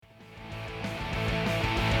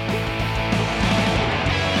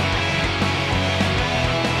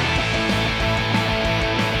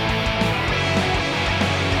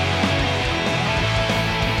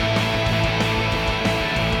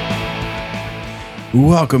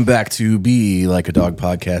Welcome back to Be Like a Dog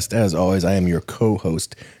podcast. As always, I am your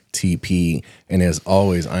co-host, TP. And as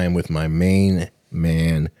always, I am with my main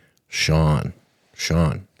man, Sean.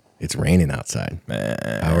 Sean, it's raining outside. Man,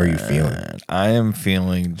 how are you feeling? I am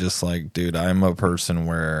feeling just like, dude, I'm a person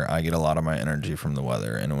where I get a lot of my energy from the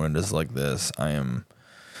weather. And when it is like this,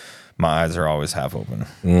 my eyes are always half open.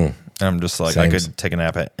 And I'm just like, Same. I could take a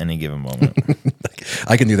nap at any given moment.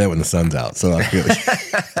 I can do that when the sun's out, so I feel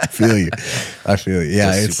you. I feel you.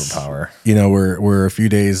 Yeah, it's superpower. You know, we're a few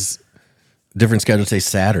days different schedule. Say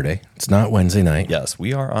Saturday. It's not Wednesday night. Yes,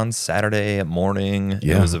 we are on Saturday morning.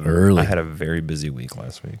 Yeah, it was early. I had a very busy week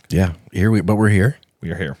last week. Yeah, but we're here.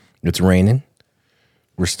 We are here. It's raining.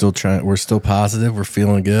 We're still trying. We're still positive. We're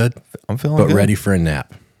feeling good. I'm feeling but good. ready for a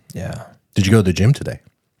nap. Yeah. Did you go to the gym today?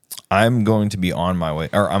 I'm going to be on my way,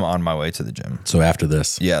 or I'm on my way to the gym. So after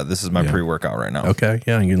this. Yeah, this is my pre-workout right now. Okay.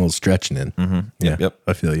 Yeah, I'm getting a little stretching in. Yeah. Yep.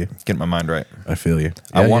 I feel you. Getting my mind right. I feel you.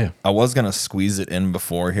 I was gonna squeeze it in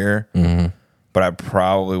before here, but I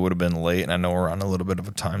probably would have been late, and I know we're on a little bit of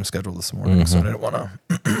a time schedule this morning, so I didn't want to.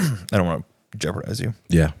 I don't want to jeopardize you.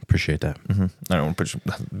 Yeah. Appreciate that. I don't want to put you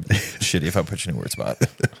shitty if I put you in a weird spot.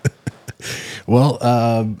 Well,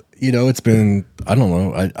 it's been. I don't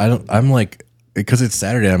know. I'm like, because it's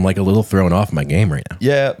Saturday. I'm like a little thrown off my game right now.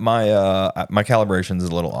 Yeah, my calibration is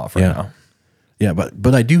a little off right now. Yeah,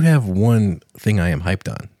 but I do have one thing I am hyped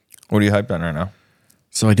on. What are you hyped on right now?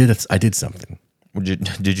 So I did something.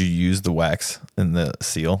 Did you use the wax in the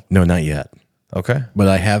seal? No, not yet. Okay. But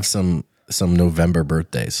I have some November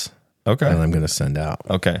birthdays Okay. that I'm going to send out.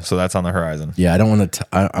 Okay. So that's on the horizon. Yeah, I don't want to.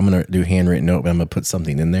 I'm going to do handwritten note, but I'm going to put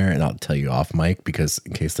something in there, and I'll tell you off mic because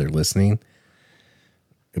in case they're listening.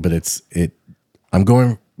 But I'm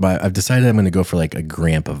going by. I've decided I'm going to go for like a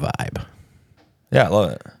grandpa vibe. Yeah, I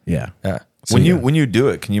love it. Yeah. Yeah. So, when you do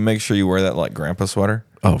it, can you make sure you wear that like grandpa sweater?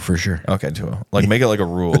 Oh, for sure. Okay, too. Like make it like a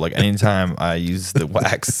rule. Like anytime I use the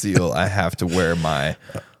wax seal, I have to wear my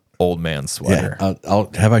old man sweater. Yeah.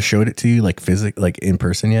 I'll have I showed it to you like in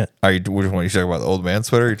person yet? Are you? Which one are you talking about? The old man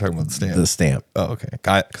sweater? Or are you talking about the stamp? The stamp. Oh, okay.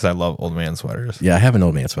 Because I love old man sweaters. Yeah, I have an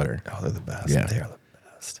old man sweater. Oh, they're the best. Yeah. They are the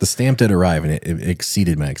best. The stamp did arrive, and it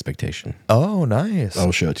exceeded my expectation. Oh, nice.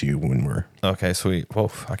 I'll show it to you when we're. Okay, sweet.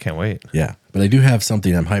 Whoa, I can't wait. Yeah, but I do have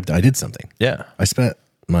something I'm hyped. I did something. Yeah. I spent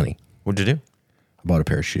money. What'd you do? I bought a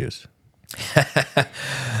pair of shoes.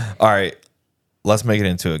 All right, let's make it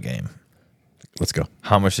into a game. Let's go.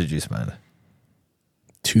 How much did you spend?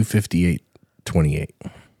 $258.28.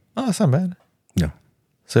 Oh, that's not bad. No,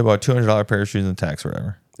 Say about $200 pair of shoes in tax or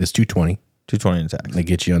whatever. it's $220. $220 in tax. They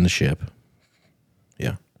get you on the ship.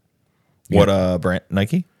 Yeah. What brand?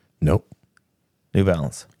 Nike? Nope. New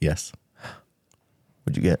Balance. Yes.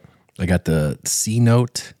 What'd you get? I got the C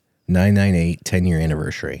Note 998 10-year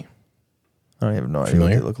anniversary. I have no idea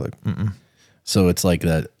Familiar? what they look like. Mm-mm. So it's like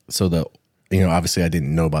that. So obviously I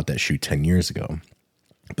didn't know about that shoe 10 years ago,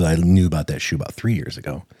 but I knew about that shoe about 3 years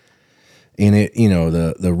ago. And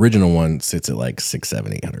the original one sits at like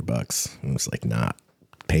 $600, $700, $800. It was like not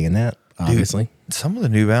paying that, obviously. Dude, some of the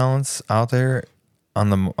New Balance out there on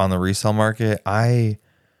the resale market, I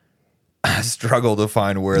struggle to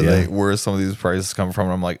find where some of these prices come from.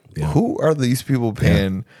 I'm like, who are these people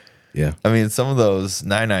paying? Yeah. I mean, some of those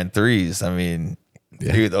 993s, I mean,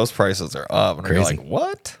 dude, those prices are up. And you're Crazy. like,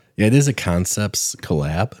 what? Yeah, it is a Concepts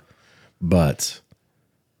collab, but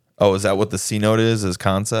Oh, is that what the C Note is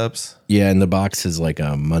Concepts? yeah, and the box is like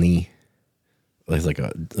a money. It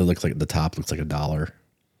looks like the top looks like $1.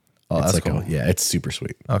 Oh, It's that's like cool. it's super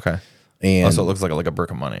sweet. Okay. And Also, it looks like a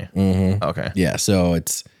brick of money. Mm-hmm. Okay. yeah, so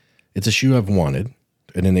it's a shoe I've wanted,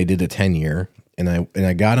 and then they did a 10-year, and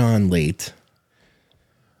I got on late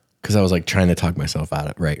because I was like trying to talk myself out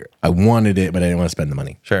of it. Right, I wanted it, but I didn't want to spend the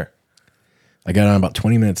money. Sure. I got on about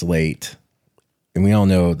 20 minutes late, and we all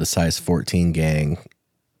know the size 14 gang.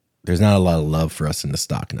 There's not a lot of love for us in the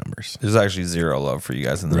stock numbers, There's actually zero love for you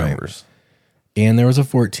guys in the Right. numbers. and there was a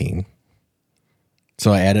 14.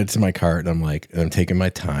 So I added it to my cart, and I'm taking my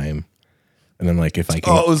time, and I'm like, if I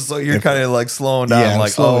can. Oh, so you're kind of like slowing down. Yeah, I'm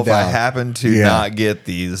like, slowing if I down. happen to Yeah. not get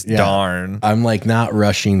these, Yeah. darn. I'm like not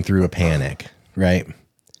rushing through a panic, right?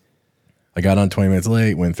 I got on 20 minutes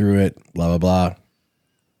late, went through it, blah, blah, blah.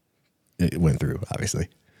 It went through, obviously.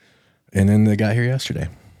 And then they got here yesterday.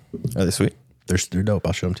 Are they sweet? They're dope.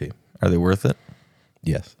 I'll show them to you. Are they worth it?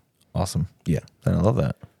 Yes. Awesome. Yeah. I love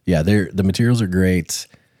that. Yeah, the materials are great.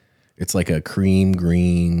 It's like a cream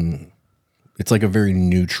green. It's like a very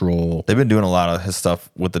neutral. They've been doing a lot of his stuff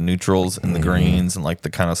with the neutrals and the greens and like the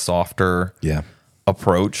kind of softer Yeah.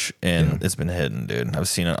 approach, and it's been hidden, dude. I've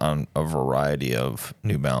seen it on a variety of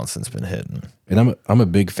New Balance, and it's been hidden. And I'm a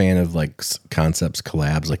big fan of like Concepts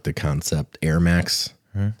collabs, like the Concept Air Max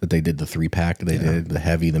that they did, the 3-pack they did, the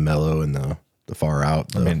heavy, the mellow, and the far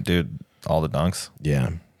out. I mean, dude, all the dunks.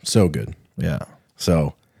 Yeah, so good. Yeah.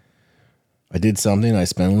 So I did something. I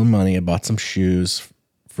spent a little money. I bought some shoes.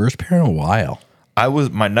 First pair in a while.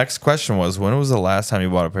 My next question was, when was the last time you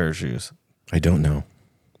bought a pair of shoes? I don't know.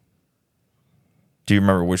 Do you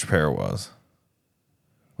remember which pair it was?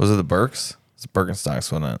 Was it the Birks? It's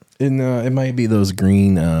Birkenstocks, wasn't it? It might be those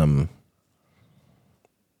green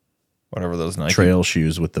Whatever those Nike trail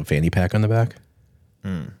shoes with the fanny pack on the back.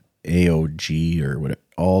 AOG or what?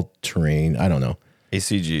 All terrain. I don't know.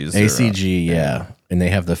 ACGs. ACG, yeah. And they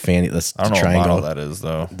have the fanny. I don't know triangle, what model that is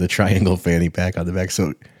though. The triangle fanny pack on the back.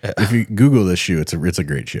 So if you Google this shoe, it's a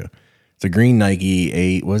great shoe. It's a green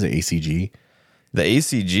Nike. What is it? ACG. The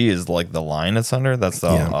ACG is like the line it's under. That's the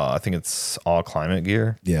I think it's all climate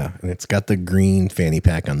gear. Yeah, and it's got the green fanny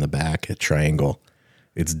pack on the back. A triangle.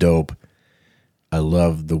 It's dope. I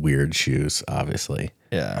love the weird shoes, obviously.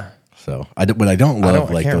 Yeah. So what I don't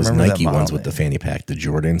love like those Nike model, ones with the fanny pack, the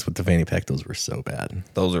Jordans with the fanny pack. Those were so bad.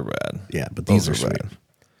 Those are bad. Yeah, but these are sweet. bad.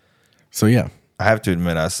 So yeah, I have to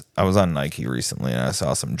admit, I was on Nike recently and I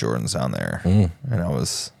saw some Jordans down there, and I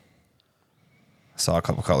saw a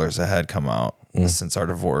couple colors that had come out since our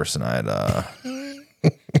divorce, and I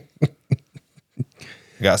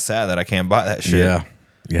got sad that I can't buy that shit.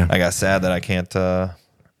 Yeah. I got sad that I can't support.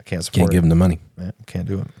 Can't give them the money. Yeah, can't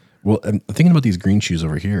do it. Well, I'm thinking about these green shoes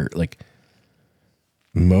over here. Like,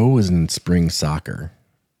 Mo was in spring soccer.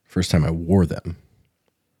 First time I wore them.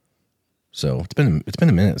 So it's been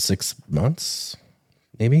a minute, 6 months,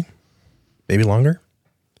 maybe longer.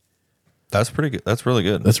 That's pretty good. That's really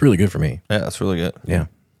good. That's really good for me. Yeah, that's really good. Yeah.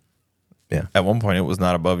 At one point, it was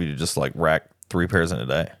not above you to just like rack 3 pairs in a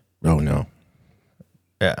day. Oh no.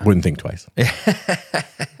 Yeah. Wouldn't think twice.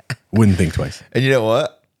 Wouldn't think twice. And you know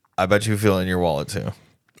what? I bet you feel it in your wallet too.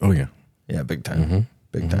 Oh yeah. Yeah, big time.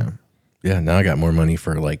 Big time. Yeah. Now I got more money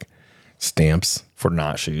for like stamps, For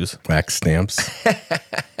not shoes. wax stamps.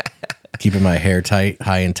 Keeping my hair tight,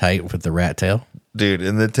 high and tight with the rat tail. Dude,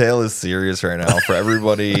 and the tail is serious right now. For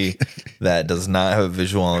everybody that does not have a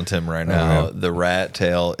visual on Tim right now, the rat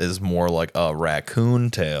tail is more like a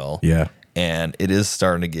raccoon tail. Yeah. And it is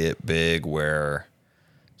starting to get big where,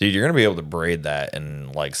 dude, you're going to be able to braid that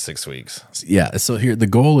in like 6 weeks. Yeah. So here, the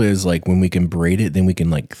goal is like when we can braid it, then we can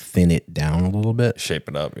like thin it down a little bit. Shape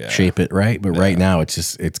it up, yeah. Shape it, right? But right now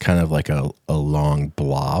it's kind of like a long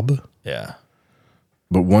blob. Yeah.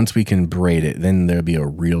 But once we can braid it, then there'll be a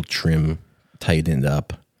real trim tightened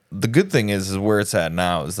up. The good thing is where it's at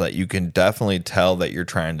now is that you can definitely tell that you're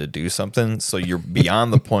trying to do something. So you're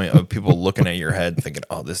beyond the point of people looking at your head thinking,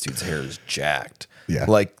 oh, this dude's hair is jacked. Yeah.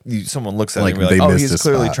 Like someone looks at Like it and be they like, oh, missed he's a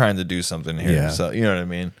clearly spot. trying to do something here. Yeah. So you know what I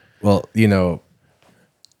mean? Well,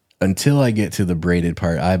 until I get to the braided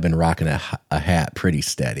part, I've been rocking a hat pretty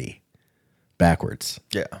steady backwards.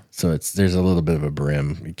 Yeah. So there's a little bit of a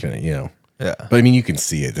brim. You can, Yeah. But I mean, you can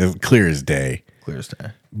see it. It's clear as day. Clear as day.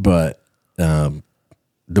 But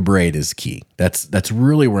the braid is key. That's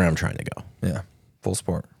really where I'm trying to go. Yeah. Full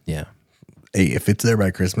sport. Yeah. Hey, if it's there by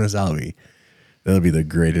Christmas, that'll be the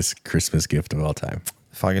greatest Christmas gift of all time.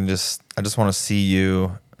 If I can I just want to see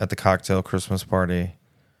you at the cocktail Christmas party,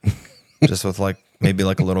 just with like maybe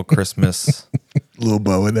like a little Christmas Little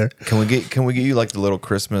bow in there. Can we get you like the little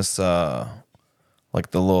Christmas,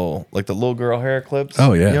 like the little girl hair clips?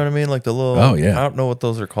 Oh, yeah. You know what I mean? Like the little. Oh, yeah. I don't know what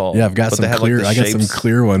those are called. Yeah, I've got but some they have, clear. Like, I got some shapes.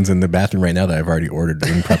 clear ones in the bathroom right now that I've already ordered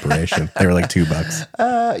in preparation. They were like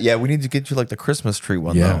 $2. Yeah, we need to get you like the Christmas tree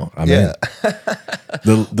one Yeah, though. I'm in.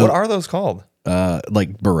 The What are those called?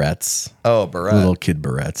 like barrettes, Oh, beret. little kid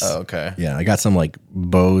barrettes. Oh, okay. Yeah, I got some like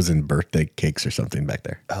bows and birthday cakes or something back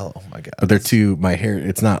there. Oh my god. But they're my hair.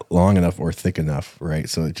 It's not long enough or thick enough, right?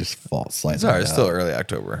 So it just falls slightly. It's all right. It's out. still early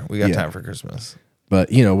October. We got Yeah. time for Christmas. But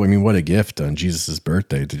I mean, what a gift on Jesus'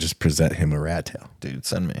 birthday to just present him a rat tail. Dude,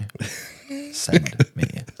 send me. Send me.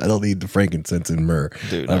 I don't need the frankincense and myrrh.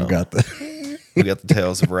 Dude, I've no. got the. We got the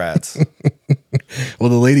tails of rats. Well,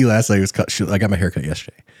 the lady last night was cut. I got my hair cut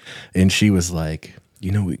yesterday, and she was like,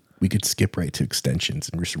 we could skip right to extensions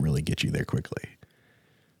and just really get you there quickly.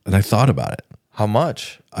 And I thought about it. How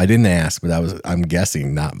much? I didn't ask, but I'm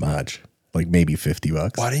guessing not much, like maybe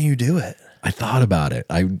 $50. Why didn't you do it? I thought about it.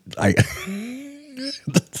 I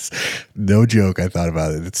that's no joke. I thought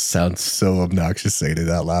about it. It sounds so obnoxious saying it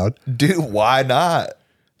out loud. Dude, why not?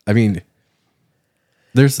 I mean,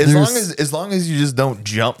 As long as you just don't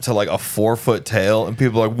jump to like a 4-foot tail and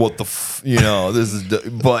people are like, what the this is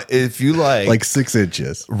but if you like 6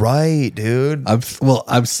 inches. Right, dude.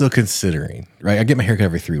 I'm still considering, right? I get my haircut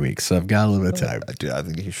every 3 weeks, so I've got a little bit of time. Dude, I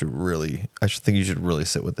think you should really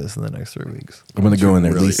sit with this in the next 3 weeks. I'm gonna go in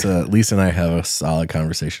there. Lisa and I have a solid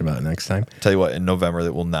conversation about it next time. Tell you what, in November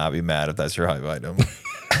that will not be mad if that's your hype item.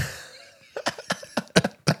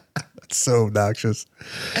 It's so obnoxious.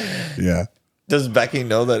 Yeah. Does Becky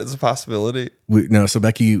know that it's a possibility? No, so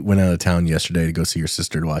Becky went out of town yesterday to go see her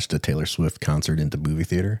sister to watch the Taylor Swift concert in the movie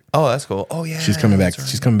theater. Oh, that's cool. Oh, yeah. She's coming back. Right.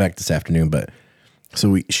 She's coming back this afternoon, but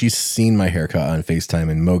so she's seen my haircut on FaceTime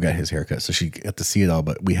and Mo got his haircut. So she got to see it all,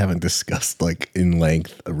 but we haven't discussed like in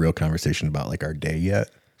length a real conversation about like our day yet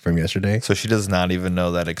from yesterday. So she does not even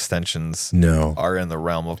know that extensions are in the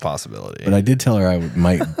realm of possibility. But I did tell her I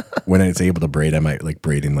might, when it's able to braid, I might like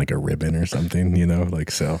braid in like a ribbon or something,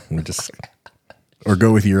 like, so we're just... Or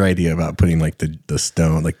go with your idea about putting like the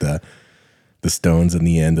stone, like the stones in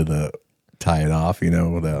the end of the tie it off,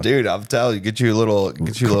 Dude, I'm telling you, get you a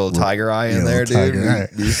little tiger eye in there,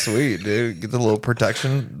 dude. Be sweet, dude. Get the little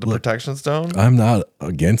protection stone. I'm not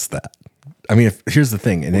against that. I mean, here's the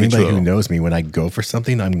thing, and anybody who knows me, when I go for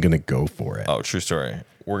something, I'm gonna go for it. Oh, true story.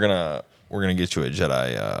 We're gonna get you a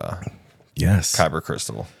Jedi. Yes, Kyber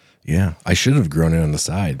crystal. Yeah, I should have grown it on the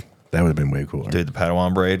side. That would have been way cooler. Dude, the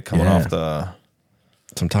Padawan braid coming off the.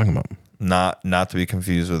 That's what I'm talking about. Not to be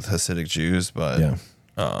confused with Hasidic Jews, but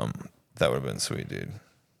that would have been sweet, dude.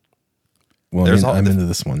 Well, I'm into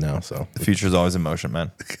this one now, so the future's always in motion,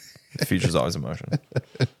 man. The future's always in motion.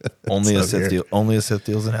 Only a Sith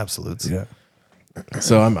deals in absolutes. Yeah.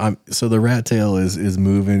 So so the rat tail is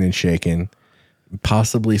moving and shaking,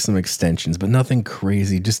 possibly some extensions, but nothing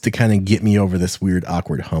crazy, just to kind of get me over this weird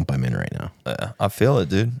awkward hump I'm in right now. Yeah, I feel it,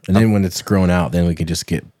 dude. And then when it's grown out, then we can just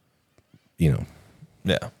get, Yeah.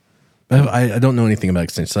 I don't know anything about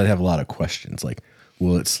extensions, so I'd have a lot of questions. Like,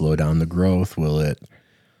 will it slow down the growth? Will it,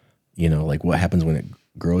 like what happens when it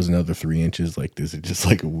grows another 3 inches? Like, is it just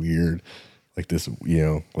like a weird, like this,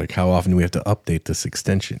 like how often do we have to update this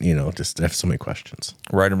extension? Just I have so many questions.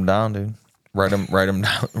 Write them down, dude. Write them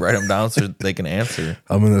down so they can answer.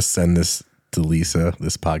 I'm going to send this to Lisa,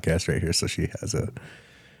 this podcast right here, so she has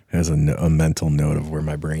a mental note of where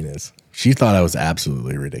my brain is. She thought I was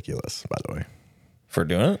absolutely ridiculous, by the way. For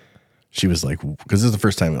doing it? She was like, because this is the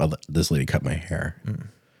first time this lady cut my hair.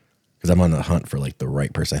 Because I'm on the hunt for like the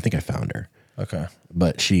right person. I think I found her. Okay.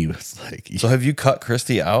 But she was like... So have you cut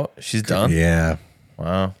Christy out? She's done? Yeah.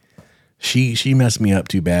 Wow. She messed me up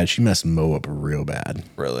too bad. She messed Mo up real bad.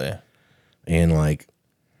 Really? And like,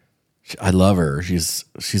 I love her. She's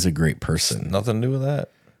a great person. Nothing to do with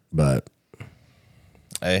that. But...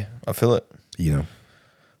 Hey, I feel it.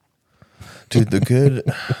 Dude, the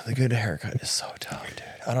good haircut is so tough, dude.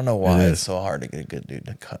 I don't know why it's so hard to get a good dude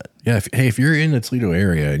to cut. Yeah, if you're in the Toledo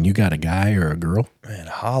area and you got a guy or a girl, man,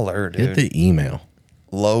 holler, dude. Hit the email.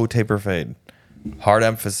 Low taper fade. Hard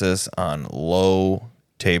emphasis on low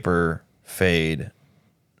taper fade.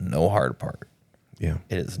 No hard part. Yeah.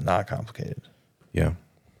 It is not complicated. Yeah.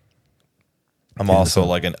 I'm also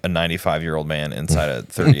like a 95-year-old man inside a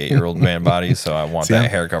 38-year-old man body, so I want that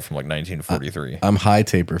haircut from like 1943. I'm high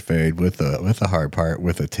taper fade with a hard part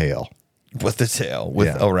with a tail. With the tail,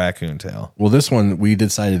 with a raccoon tail. Well, this one we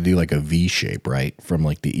decided to do like a V shape, right? From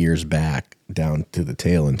like the ears back down to the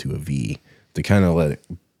tail into a V to kind of let it,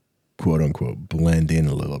 quote unquote, blend in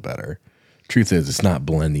a little better. Truth is, it's not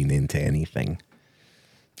blending into anything.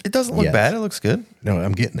 It doesn't look bad. It looks good. No,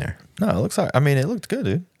 I'm getting there. No, it looks like, it looked good,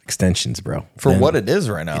 dude. Extensions, bro. For what it is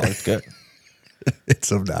right now, it looks good.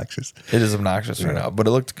 It's obnoxious. It is obnoxious right now, but it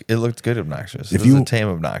looked good obnoxious. It was a tame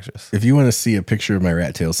obnoxious. If you want to see a picture of my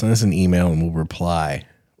rat tail, send us an email and we'll reply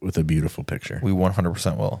with a beautiful picture. We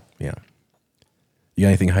 100% will. Yeah. You got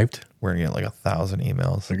anything hyped? We're gonna get like 1,000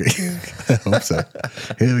 emails. Okay. I hope so.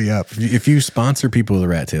 Hit me up. If you sponsor people with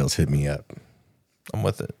rat tails, hit me up. I'm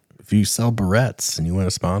with it. If you sell barrettes and you want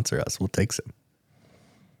to sponsor us, we'll take some.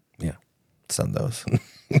 Yeah. Send those.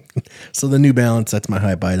 So the New Balance, that's my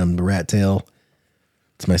hype item. The rat tail,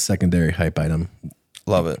 it's my secondary hype item.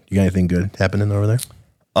 Love it. You got anything good happening over there?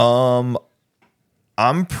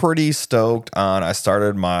 I'm pretty stoked on, I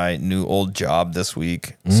started my new old job this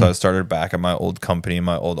week. So I started back at my old company,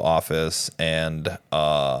 my old office, and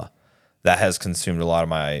that has consumed a lot of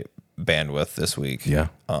my bandwidth this week. Yeah.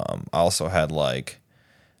 I also had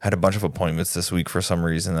a bunch of appointments this week for some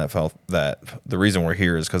reason that felt that the reason we're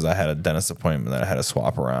here is because I had a dentist appointment that I had to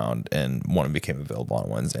swap around and one became available on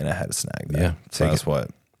Wednesday and I had to snag that. Yeah. So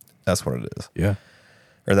that's what it is. Yeah.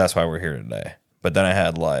 Or that's why we're here today. But then I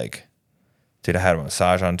had like Dude, I had a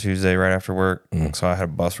massage on Tuesday right after work. So I had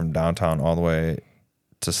a bus from downtown all the way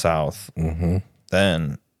to South.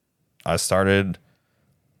 Then I started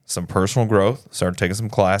some personal growth, started taking some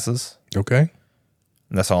classes. Okay.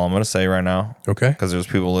 And that's all I'm going to say right now. Okay. Because there's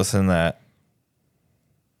people listening that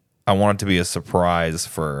I want it to be a surprise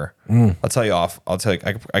for. I'll tell you off. I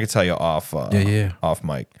can tell you off. Off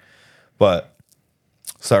mic. But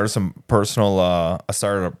started some personal. I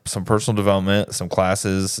started some personal development, some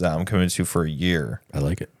classes that I'm committed to for a year, I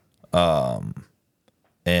like it.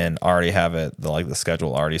 and already have it. The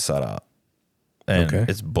schedule already set up, and Okay.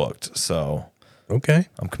 it's booked. So Okay.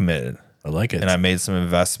 I'm committed, I like it. and I made some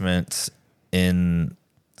investments in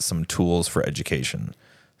some tools for education.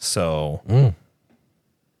 So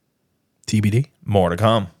TBD. more to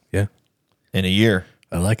come Yeah. in a year.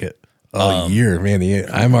 I like it. Oh, year, man.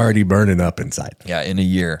 I'm already burning up inside. Yeah, in a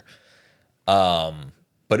year.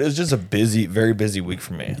 But it was just a very busy week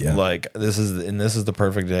for me. Yeah. Like this is the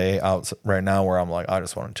perfect day out right now where I'm like, I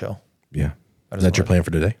just want to chill. Yeah. Is that your plan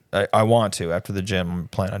for today? I want to. After the gym, I'm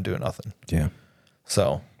planning on doing nothing. Yeah.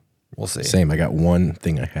 So we'll see. Same. I got one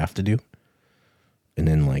thing I have to do. And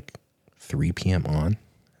then like 3 p.m. on.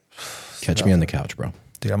 Catch me on the couch, bro.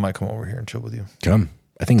 Dude, I might come over here and chill with you. Come.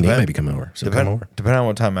 I think Nate might be coming over. So come over. Depending on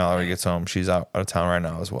what time Mallory gets home, she's out of town right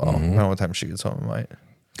now as well. Depending on what time she gets home, I might.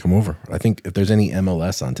 Come over. I think if there's any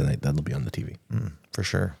MLS on tonight, that'll be on the TV. For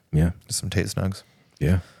sure. Yeah. Just some Tate Snugs.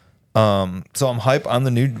 Yeah. So I'm hype on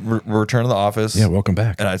the new return of the office. Yeah. Welcome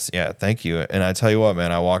back. And thank you. And I tell you what,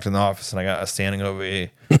 man, I walked in the office and I got a standing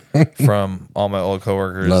ovation from all my old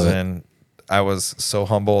coworkers. Love it. And I was so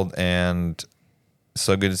humbled and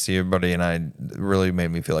so good to see everybody. And it really made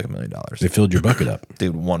me feel like $1 million. They filled your bucket up.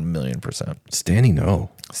 Dude, 1,000,000%. Standing O.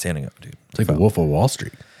 Standing up, dude. It's like the Wolf of Wall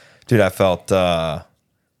Street. Dude, I felt, like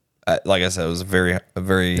I said, it was a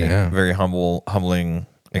very humbling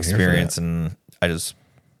experience. And I just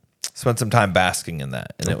spent some time basking in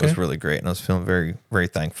that. And it was really great. And I was feeling very, very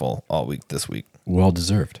thankful all week this week. Well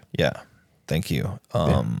deserved. Yeah. Thank you.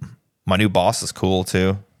 My new boss is cool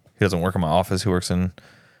too. He doesn't work in my office. He works in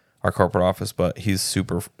our corporate office, but he's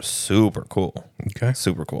super, super cool. Okay.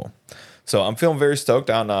 Super cool. So I'm feeling very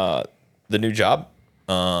stoked on the new job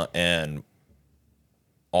and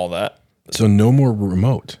all that. So no more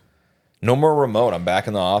remote. No more remote. I'm back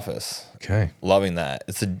in the office. Okay. Loving that.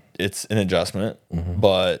 It's an adjustment,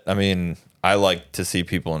 but I mean, I like to see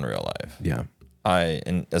people in real life. Yeah.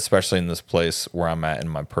 And especially in this place where I'm at in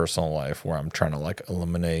my personal life, where I'm trying to like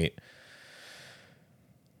eliminate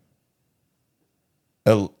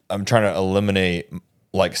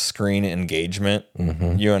like screen engagement. You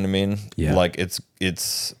know what I mean? Yeah. Like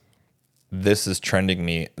this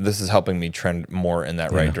is helping me trend more in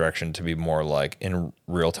that right direction to be more like in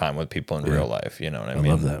real time with people in real life. You know what I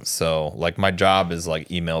mean? love that. So like my job is like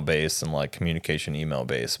email based and like communication email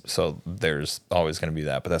based. So there's always going to be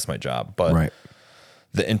that, but that's my job. But Right.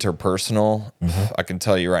 the interpersonal, I can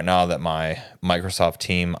tell you right now that my Microsoft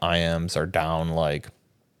team IMs are down like,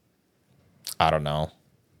 I don't know,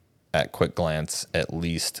 at quick glance, at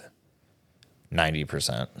least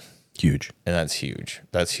 90%. Huge. And that's huge.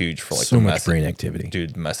 That's huge for like So the much message. brain activity.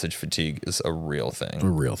 Dude, message fatigue is a real thing. A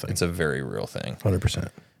real thing. It's a very real thing. 100%.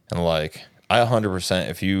 And like I 100%,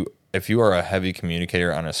 if you are a heavy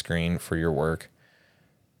communicator on a screen for your work,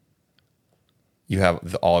 you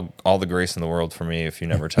have all the grace in the world for me if you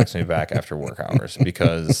never text me back after work hours,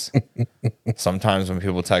 because sometimes when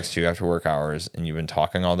people text you after work hours and you've been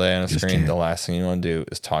talking all day on a screen, can't. the last thing you want to do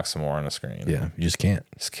is talk some more on a screen. Yeah. You just can't.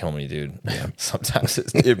 Just kill me, dude. Yeah. Sometimes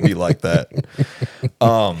it'd be like that.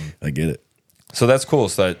 I get it. So that's cool.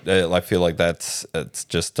 So I feel like it's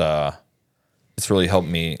just it's really helped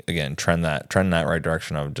me again trend that right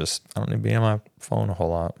direction of just I don't need to be on my phone a whole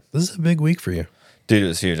lot. This is a big week for you. Dude, it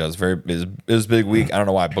was huge. It was a big week. I don't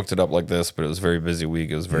know why I booked it up like this, but it was a very busy week.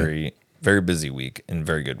 It was very busy week and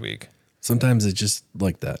very good week. Sometimes it's just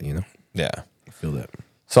like that, you know? Yeah. I feel that.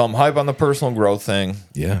 So I'm hype on the personal growth thing.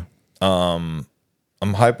 Yeah. I'm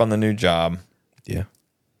hype on the new job. Yeah.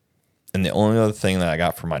 And the only other thing that I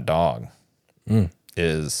got for my dog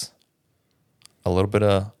is a little bit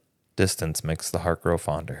of distance makes the heart grow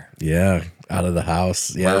fonder. Yeah. Out of the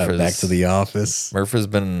house. Yeah. Back to the office. Murph has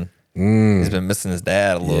been he's been missing his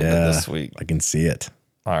dad a little bit this week. I can see it.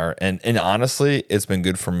 And honestly, it's been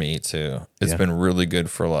good for me too. It's been really good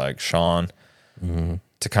for like Sean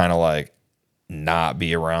to kind of like not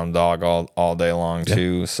be around dog all day long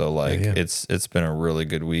too. So like it's been a really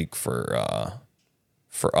good week for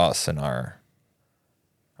us and our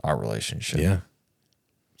relationship. Yeah.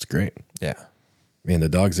 It's great. Yeah. Man, the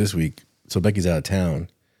dogs this week. So Becky's out of town.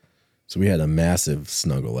 So we had a massive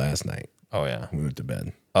snuggle last night. Oh yeah. We went to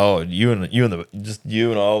bed. Oh, you and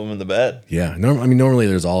all of them in the bed. Yeah. Normally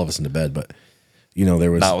there's all of us in the bed, but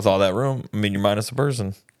there was Not with all that room. I mean, you're minus a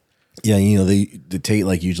person. Yeah, the Tate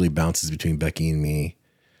like usually bounces between Becky and me.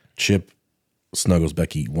 Chip snuggles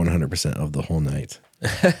Becky 100% of the whole night.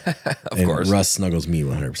 Of course. Russ snuggles me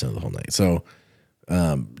 100% of the whole night. So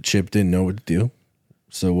Chip didn't know what to do.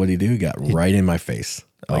 So what did he do? He got right in my face.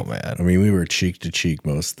 Oh man. I mean, we were cheek to cheek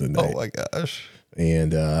most of the night. Oh my gosh.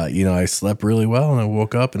 And I slept really well, and I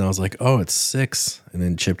woke up and I was like, "Oh, it's 6." And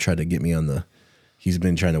then Chip tried to get me he's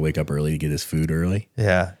been trying to wake up early to get his food early.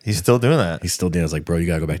 Yeah, he's still doing that. He's still doing it. I was like, "Bro, you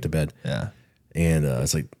gotta go back to bed." Yeah. And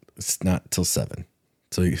it's like, it's not till 7.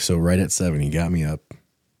 So right at 7, he got me up,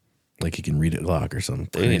 like he can read a clock or something.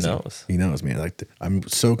 Dude, he knows. He knows, man. Like I'm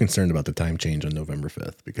so concerned about the time change on November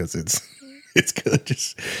 5th because it's gonna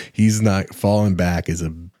he's not falling back is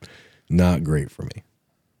not great for me.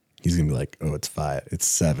 He's gonna be like, oh, it's 5, it's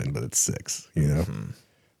 7, but it's 6.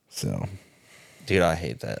 So, dude, I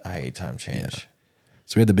hate that. I hate time change. Yeah.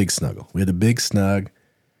 So we had the big snuggle. We had the big snug.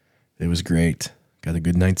 It was great. Got a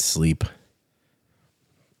good night's sleep.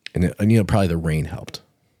 And probably the rain helped.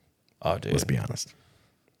 Oh, dude. Let's be honest.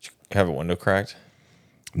 Have a window cracked?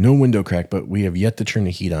 No window crack, but we have yet to turn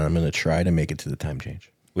the heat on. I'm going to try to make it to the time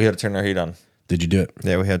change. We had to turn our heat on. Did you do it?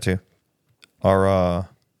 Yeah, we had to. Yeah,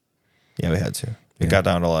 we had to. It got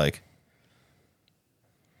down to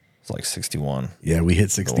it's like 61. Yeah, we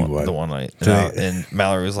hit 61. The one night. And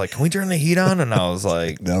Mallory was like, "Can we turn the heat on?" And I was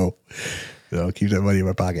like, No, keep that money in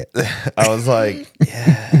my pocket. I was like,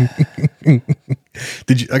 yeah.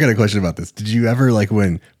 I got a question about this. Did you ever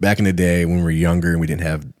when back in the day when we were younger and we didn't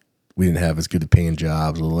have as good paying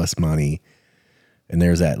jobs, a little less money, and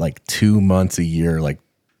there's that 2 months a year,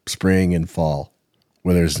 spring and fall,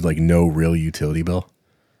 where there's no real utility bill,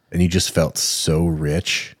 and you just felt so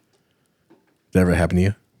rich? Did that ever happen to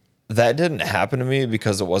you? That didn't happen to me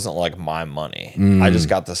because it wasn't my money. I just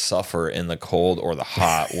got to suffer in the cold or the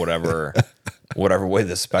hot, whatever way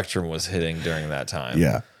the spectrum was hitting during that time.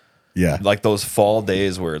 Yeah. Yeah. Like those fall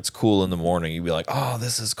days where it's cool in the morning, you'd be like, "Oh,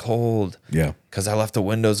 this is cold." Yeah. Because I left the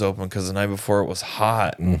windows open because the night before it was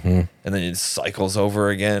hot. And then it cycles over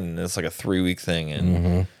again. And it's like a 3-week thing.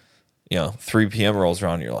 And, 3 p.m. rolls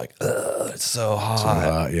around and you're like, "Ugh, it's so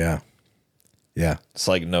hot." Yeah. Yeah. It's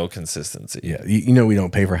no consistency. Yeah. We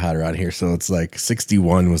don't pay for hot around here. So it's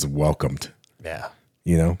 61 was welcomed. Yeah.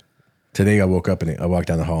 Today I woke up and I walked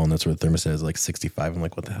down the hall and that's where the thermostat is 65. I'm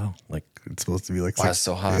like, what the hell? It's supposed to be Why it's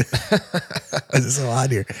so hot? Why is it so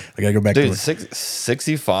hot here? I gotta go back. Dude,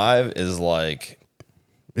 65 is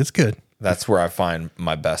it's good. That's where I find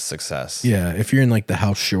my best success. Yeah, if you're in the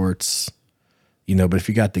house shorts, but if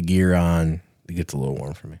you got the gear on, it gets a little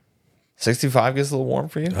warm for me. 65 gets a little warm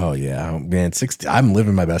for you? Oh yeah, man. 60. I'm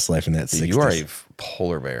living my best life in that 60s. You are a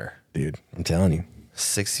polar bear, dude. I'm telling you.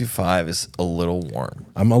 65 is a little warm.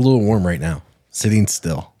 I'm a little warm right now, sitting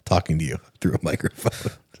still, talking to you through a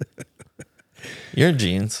microphone. You're in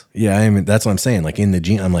jeans. Yeah, I am. That's what I'm saying. In the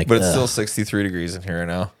jeans, I'm but it's still 63 degrees in here right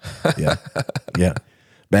now. Yeah, yeah.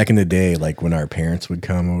 Back in the day, when our parents would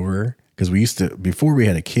come over, because we used to, before we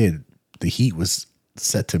had a kid, the heat was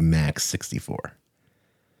set to max 64.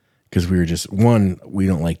 Because we were just, 1, we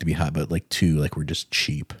don't like to be hot, but 2, we're just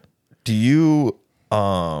cheap. Do you,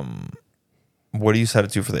 what do you set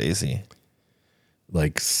it to for the AC?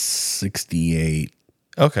 68.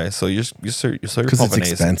 Okay, so you're pumping AC. Because it's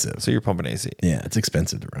expensive. So you're pumping AC. Yeah, it's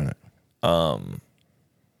expensive to run it.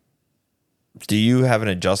 Do you have an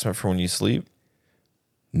adjustment for when you sleep?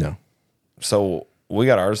 No. So we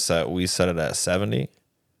got ours set. We set it at 70.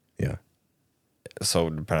 Yeah. So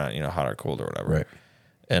depending on, hot or cold or whatever. Right.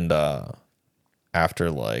 And after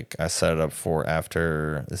I set it up for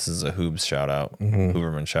after, this is a Hoobs shout out,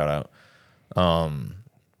 Hooverman shout out.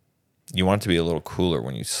 You want it to be a little cooler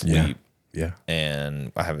when you sleep. Yeah.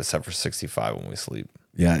 And I have it set for 65 when we sleep.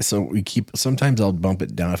 Yeah. So sometimes I'll bump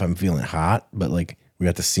it down if I'm feeling hot, but we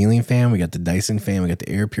got the ceiling fan, we got the Dyson fan, we got the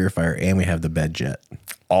air purifier, and we have the bed jet.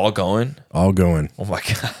 All going? All going. Oh my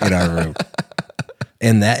God. In our room.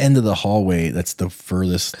 And that end of the hallway, that's the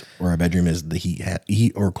furthest where our bedroom is, the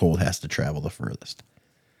heat or cold has to travel the furthest.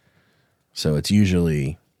 So it's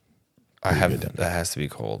usually that has to be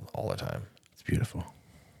cold all the time. It's beautiful.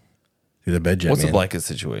 Dude, the bed jet, What's man. the blanket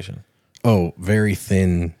situation? Oh, very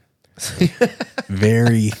thin.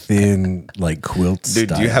 Very thin, quilt Dude,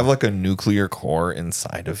 style. do you have a nuclear core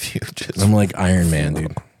inside of you? I'm like Iron Man,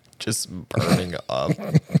 dude. Just burning up.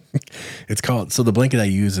 It's called, so the blanket I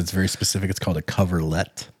use, it's very specific. It's called a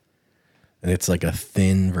coverlet. And it's a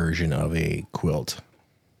thin version of a quilt.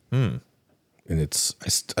 And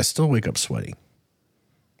I still wake up sweaty.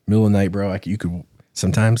 Middle of the night, bro. You could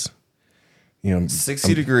sometimes You know,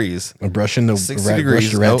 60 degrees. I'm brushing the 60 rat, degrees,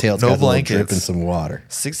 brush the rat no- tail. It's no got a little blankets. drip and some water.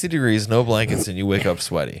 60 degrees, no blankets, and you wake up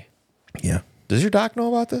sweaty. Yeah. Does your doc know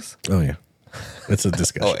about this? Oh yeah. It's a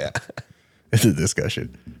discussion. Oh, yeah. It's a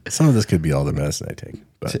discussion. Some of this could be all the medicine I take,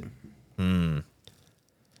 but you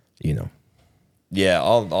know. Yeah,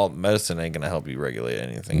 all medicine ain't going to help you regulate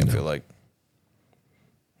anything, I feel like.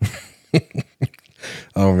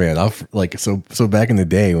 Oh man, so back in the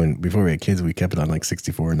day before we had kids, we kept it on like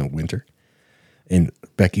 64 in the winter. And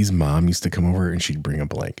Becky's mom used to come over and she'd bring a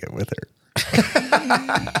blanket with her.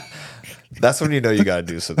 That's when you know you got to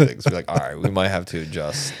do some things. Be like, all right, we might have to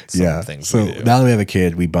adjust some things. So we do. now that we have a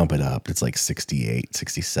kid, we bump it up. It's like 68,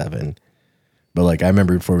 67. But like I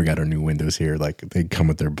remember before we got our new windows here, like they'd come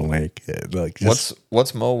with their blanket. Like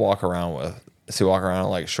What's Mo walk around with? Does he walk around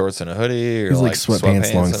in like shorts and a hoodie, or He's like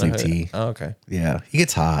sweatpants, long and a sleeve hoodie? tee. Oh, okay, Yeah, he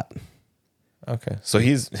gets hot. okay. So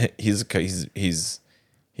he's what's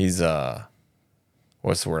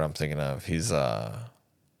the word I'm thinking of? He's I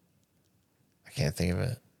can't think of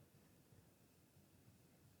it.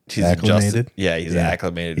 He's Acclimated? adjusted. Yeah, he's Yeah.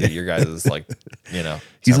 acclimated to your guys' like, you know,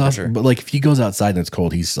 He's temperature. awesome, but like if he goes outside and it's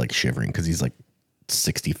cold, he's like shivering because he's like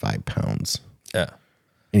 65 pounds. Yeah.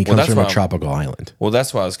 And he Well, comes that's from a why I'm- tropical island. Well,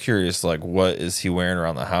 that's why I was curious. Like, what is he wearing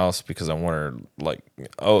around the house? Because I wondered, like,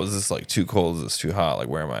 oh, is this like too cold? Is this too hot? Like,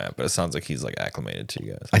 where am I at? But it sounds like he's like acclimated to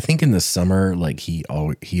you guys. I think in the summer, like he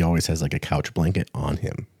always has like a couch blanket on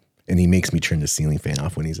him, and he makes me turn the ceiling fan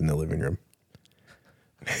off when he's in the living room.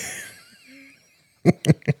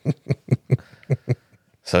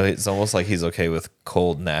 So it's almost like he's okay with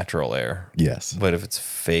cold natural air. Yes, But if it's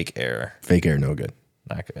fake air, fake air, no good.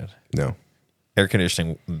 not good. No, Air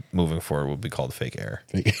conditioning moving forward will be called fake air.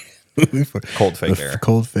 fake. Cold fake The air.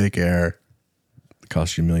 cold fake air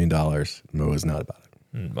costs you $1 million. Mo is not about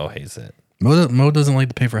it. Mo hates it. Mo doesn't like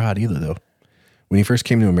to pay for hot either, though. When he first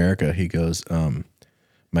came to America, he goes,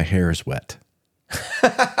 "My hair is wet,"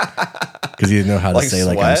 because he didn't know how to Like say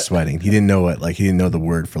like I'm sweat? sweating. He didn't know he didn't know the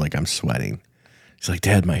word for like I'm sweating. He's like,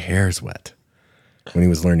 "Dad, my hair is wet," when he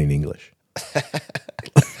was learning English.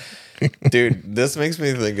 Dude, this makes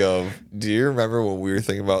me think of, do you remember when we were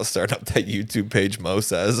thinking about starting up that YouTube page Mo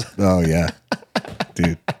Says? Oh yeah,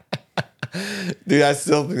 dude. Dude, I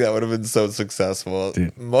still think that would have been so successful.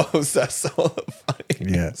 Dude. Mo Says some of the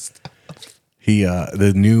funniest. Yeah. He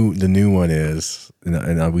the new one is,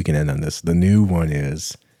 and we can end on this. The new one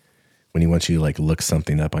is when he wants you to like look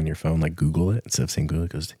something up on your phone, like Google it instead of saying Google.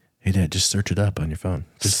 It goes, "Hey Dad, just search it up on your phone.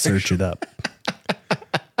 Just search it up.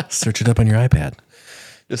 Search it up on your iPad.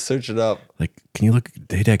 Just search it up. Like, can you look?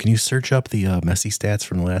 Hey Dad, can you search up the Messi stats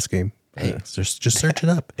from the last game? Hey. Just search it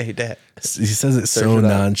up." Hey, Dad. He says it so it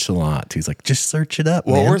up. nonchalant. He's like, "Just search it up."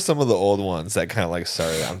 What man. were some of the old ones that kind of like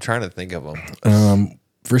started? I'm trying to think of them.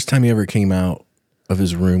 First time he ever came out of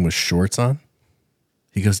his room with shorts on,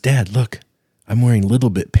 he goes, "Dad, look, I'm wearing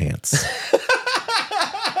Little Bit pants."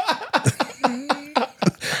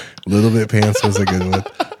 Little Bit pants was a good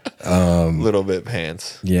one. Little Bit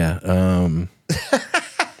pants. Yeah.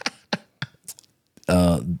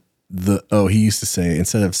 He used to say,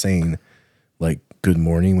 instead of saying like good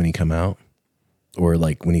morning when he come out, or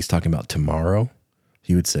like when he's talking about tomorrow,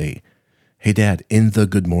 he would say, "Hey Dad, in the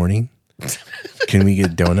good morning, can we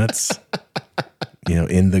get donuts?"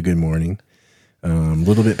 In the good morning.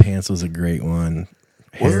 Little Bit pants was a great one.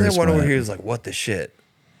 Wasn't Hair there one is where wet. he was like, what the shit?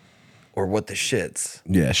 Or what the shits?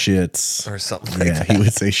 Yeah, shits. Or something like Yeah, that. he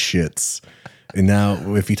would say shits. And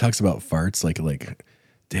now if he talks about farts, like,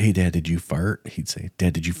 "Hey Dad, did you fart?" He'd say,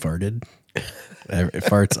 "Dad, did you farted?"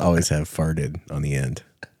 Farts always have farted on the end,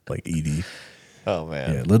 like ed. Oh,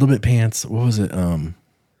 man. Yeah, Little Bit pants. What was it? And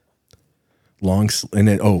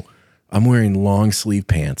then I'm wearing long sleeve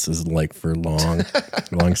pants. Is like for long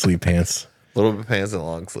sleeve pants. Little Bit pants and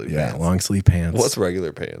long sleeve Yeah, pants. long sleeve pants. What's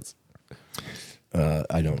regular pants?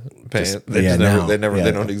 I don't Pants. just- They yeah, just now, never, yeah.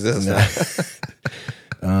 they don't exist now.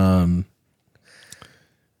 Man,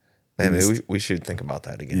 maybe we should think about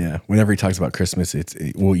that again. Yeah, whenever he talks about Christmas, it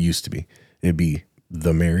used to be. It'd be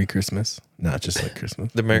the Merry Christmas, not just like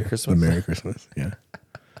Christmas. The Merry Christmas? The Merry Christmas. Yeah.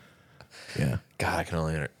 Yeah. God, I can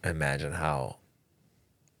only imagine how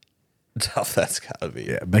tough that's got to be.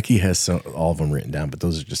 Yeah. Becky has all of them written down, but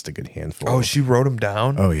those are just a good handful. Oh, she wrote them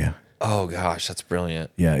down? Oh yeah. Oh, gosh, that's brilliant.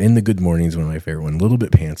 Yeah. In the Good Mornings, one of my favorite one. Little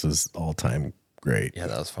Bit pants was all time great. Yeah,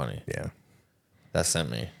 that was funny. Yeah. That sent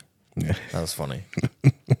me. Yeah. That was funny.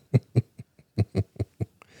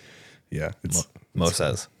 Yeah. It's Mo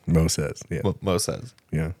Says. Mo Says. Yeah. Mo Says.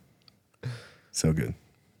 Yeah. So good.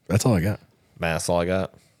 That's all I got. Man, that's all I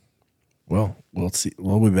got. Well, we'll see.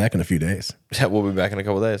 We'll be back in a few days. Yeah, we'll be back in a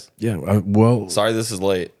couple days. Yeah. Sorry this is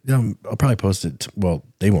late. Yeah, I'll probably post it. Well,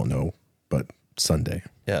 they won't know but Sunday.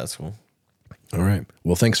 Yeah, that's cool. All right.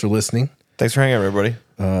 Well, thanks for listening. Thanks for hanging out, everybody.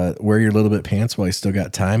 Wear your little bit pants while you still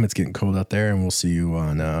got time. It's getting cold out there, and we'll see you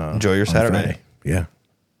on Enjoy your on Saturday. Friday. Yeah.